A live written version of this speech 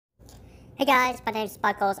Hey guys, my name's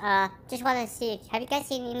Sparkles. Just wanted to see, have you guys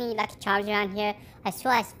seen any Lucky Charms around here? I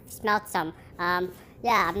swear I smelled some.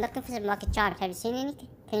 Yeah, I'm looking for some Lucky Charms. Have you seen any?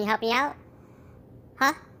 Can you help me out?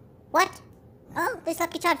 Huh? What? Oh, there's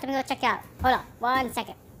Lucky Charms. Let me go check it out. Hold on, 1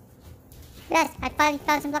 second. Yes, I finally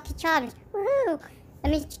found some Lucky Charms. Woohoo!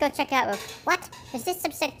 Let me just go check it out. What? Is this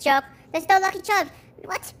some sick joke? There's no Lucky Charms.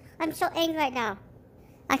 What? I'm so angry right now.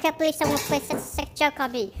 I can't believe someone played such a sick joke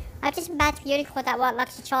on me. I'm just a magic unicorn that want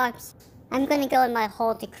Lucky Charms. I'm gonna go in my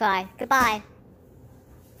hole to cry. Goodbye.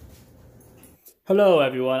 Hello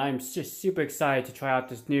everyone, I'm just super excited to try out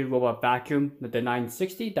this new robot vacuum, the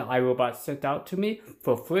 960 that iRobot sent out to me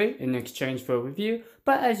for free in exchange for a review.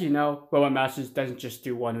 But as you know, Robot Masters doesn't just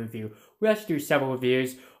do one review. We actually do several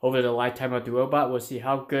reviews over the lifetime of the robot. We'll see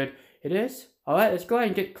how good it is. Alright, let's go ahead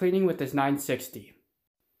and get cleaning with this 960.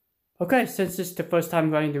 Okay, since this is the first time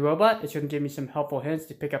running the robot, it's going to give me some helpful hints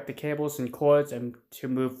to pick up the cables and cords and to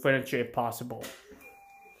move furniture if possible.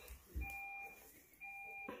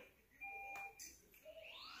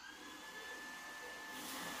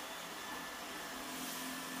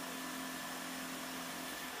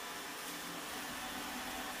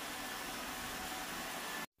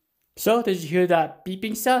 So, did you hear that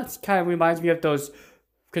beeping sound? It kind of reminds me of those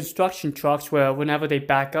construction trucks where whenever they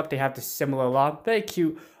back up, they have this similar alarm. Very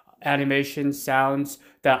cute animation sounds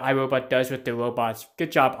that iRobot does with the robots.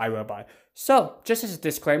 Good job, iRobot. So, just as a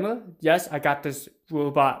disclaimer, yes, I got this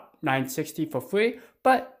robot 960 for free,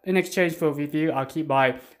 but in exchange for a review, I'll keep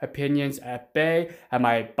my opinions at bay and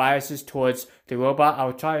my biases towards the robot.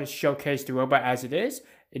 I'll try to showcase the robot as it is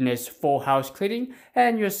in this full house cleaning,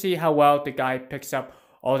 and you'll see how well the guy picks up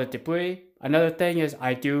all the debris. Another thing is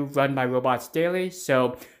I do run my robots daily,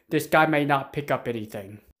 so this guy may not pick up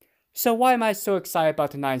anything. So why am I so excited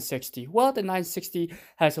about the 960? Well, the 960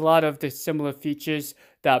 has a lot of the similar features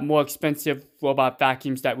that more expensive robot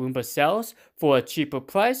vacuums that Roomba sells for a cheaper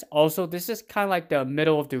price. Also, this is kind of like the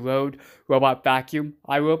middle of the road robot vacuum.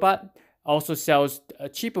 iRobot also sells a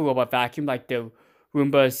cheaper robot vacuum like the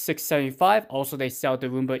Roomba 675. Also, they sell the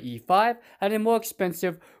Roomba E5, and then more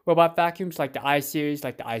expensive robot vacuums like the I series,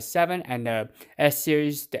 like the i7, and the S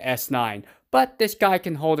series, the S9. But this guy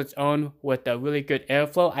can hold its own with a really good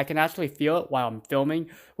airflow. I can actually feel it while I'm filming,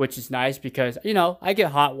 which is nice because, you know, I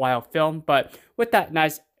get hot while I film, but with that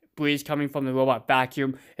nice breeze coming from the robot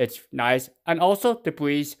vacuum, it's nice. And also, the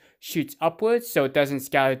breeze shoots upwards, so it doesn't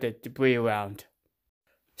scatter the debris around.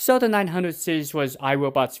 So the 900 series was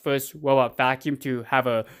iRobot's first robot vacuum to have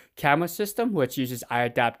a camera system which uses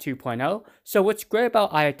iAdapt 2.0. So what's great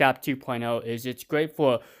about iAdapt 2.0 is it's great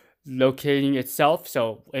for locating itself.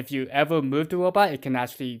 So if you ever move the robot, it can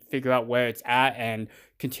actually figure out where it's at and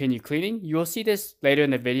continue cleaning. You'll see this later in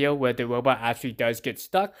the video where the robot actually does get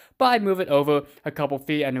stuck, but I move it over a couple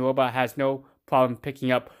feet and the robot has no problem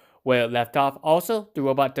picking up where it left off. Also, the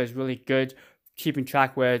robot does really good keeping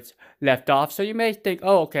track where it's left off. So you may think,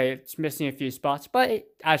 oh, okay, it's missing a few spots, but it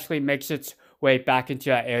actually makes its way back into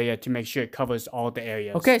that area to make sure it covers all the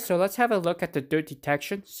areas. Okay, so let's have a look at the dirt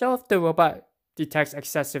detection. So if the robot detects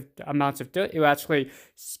excessive amounts of dirt, it will actually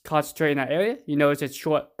concentrate in that area. You notice it's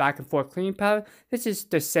short back and forth cleaning pattern. This is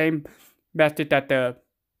the same method that the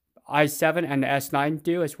i7 and the S9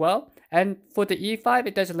 do as well. And for the E5,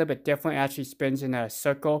 it does a little bit different. It actually spins in a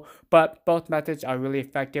circle, but both methods are really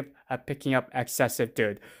effective at picking up excessive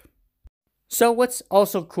dirt. So what's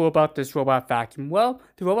also cool about this robot vacuum? Well,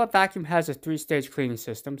 the robot vacuum has a 3-stage cleaning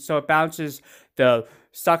system. So it balances the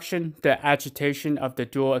suction, the agitation of the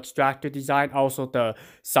dual extractor design. Also, the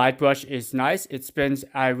side brush is nice. It spins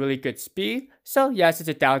at a really good speed. So yes, it's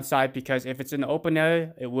a downside because if it's in the open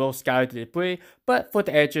area, it will scatter the debris. But for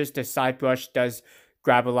the edges, the side brush does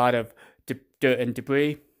grab a lot of dirt and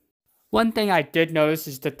debris. One thing I did notice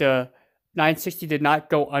is that the 960 did not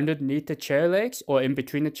go underneath the chair legs or in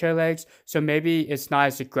between the chair legs, so maybe it's not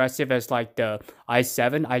as aggressive as like the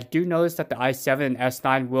i7. I do notice that the i7 and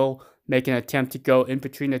S9 will make an attempt to go in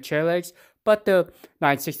between the chair legs, but the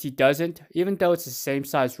 960 doesn't, even though it's the same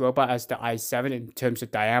size robot as the i7 in terms of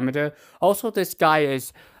diameter. Also, this guy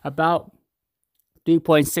is about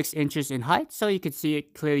 3.6 inches in height, so you can see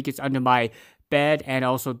it clearly gets under my bed and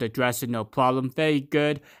also the dresser, no problem. Very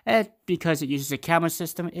good. And because it uses a camera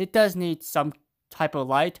system, it does need some type of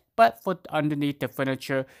light, but for underneath the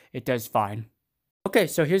furniture, it does fine. Okay,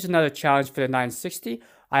 so here's another challenge for the 960.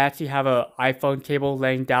 I actually have an iPhone cable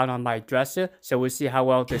laying down on my dresser, so we'll see how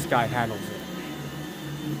well this guy handles it.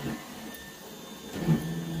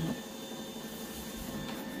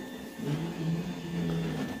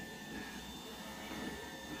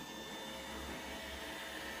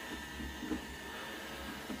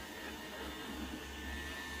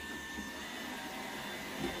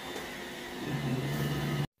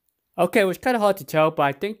 Okay, it was kind of hard to tell, but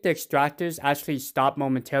I think the extractors actually stopped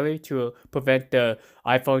momentarily to prevent the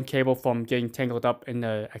iPhone cable from getting tangled up in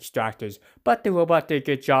the extractors. But the robot did a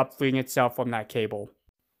good job freeing itself from that cable.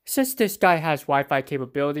 Since this guy has Wi-Fi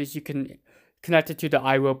capabilities, you can connect it to the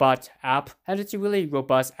iRobot app, and it's a really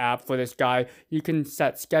robust app for this guy. You can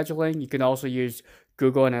set scheduling. You can also use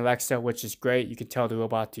Google and Alexa, which is great. You can tell the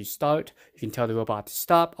robot to start. You can tell the robot to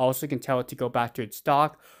stop. Also, you can tell it to go back to its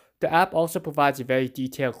dock. The app also provides a very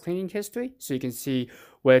detailed cleaning history, so you can see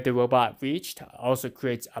where the robot reached. Also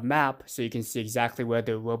creates a map, so you can see exactly where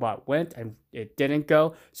the robot went and it didn't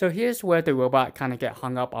go. So here's where the robot kind of get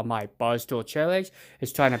hung up on my bar stool chair legs.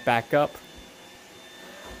 It's trying to back up.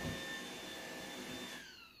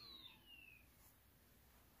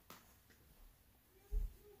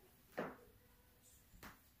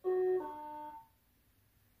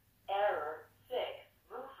 Error 6.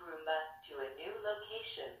 Move Roomba to a new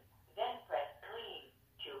location, then press clean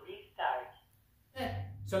to restart.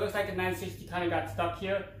 So it looks like the 960 kind of got stuck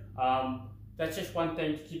here. That's just one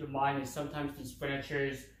thing to keep in mind is sometimes these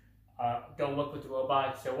furnitures don't work with the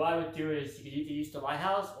robot. So what I would do is you could either use the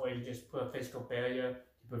lighthouse or you just put a physical barrier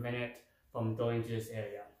to prevent it from going to this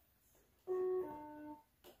area.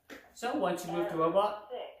 So once you move the robot,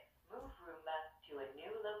 6. Move Roomba to a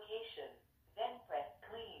new location, then press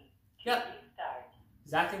clean to Yep. restart.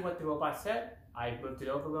 exactly what the robot said. I moved it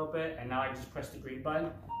over a little bit and now I just press the green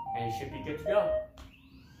button and it should be good to go.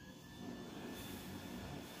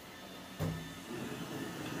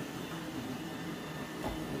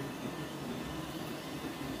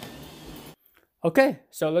 Okay,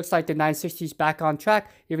 so it looks like the 960 is back on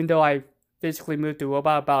track. Even though I physically moved the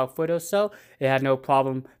robot about a foot or so, it had no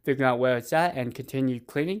problem figuring out where it's at and continued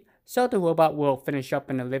cleaning. So the robot will finish up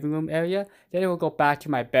in the living room area, then it will go back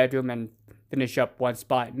to my bedroom and finish up one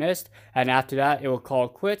spot it missed, and after that it will call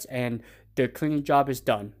quits and the cleaning job is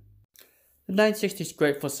done. The 960 is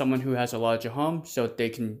great for someone who has a larger home so they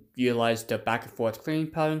can utilize the back and forth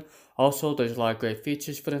cleaning pattern. Also, there's a lot of great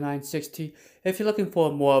features for the 960. If you're looking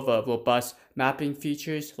for more of a robust mapping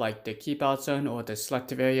features like the keep out zone or the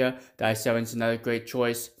selective area, the i7 is another great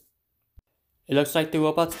choice. It looks like the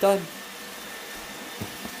robot's done.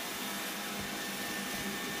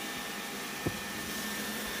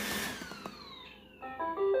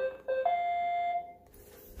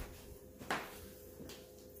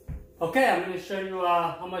 Okay, I'm going to show you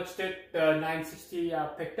how much did the 960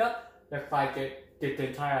 picked up. Looks like it did the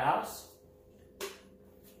entire house.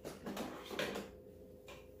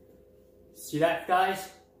 See that, guys?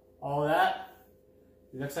 All that?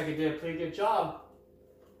 It looks like it did a pretty good job.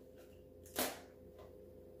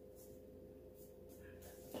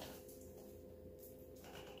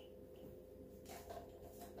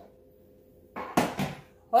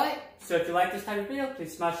 Alright, so if you like this type of video,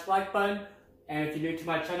 please smash the like button. And if you're new to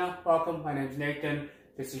my channel, welcome. My name is Nathan.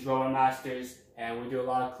 This is Roller Masters, and we do a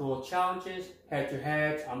lot of cool challenges,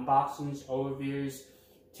 head-to-heads, unboxings, overviews,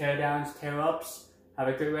 teardowns, tear-ups. Have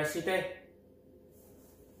a good rest of your day.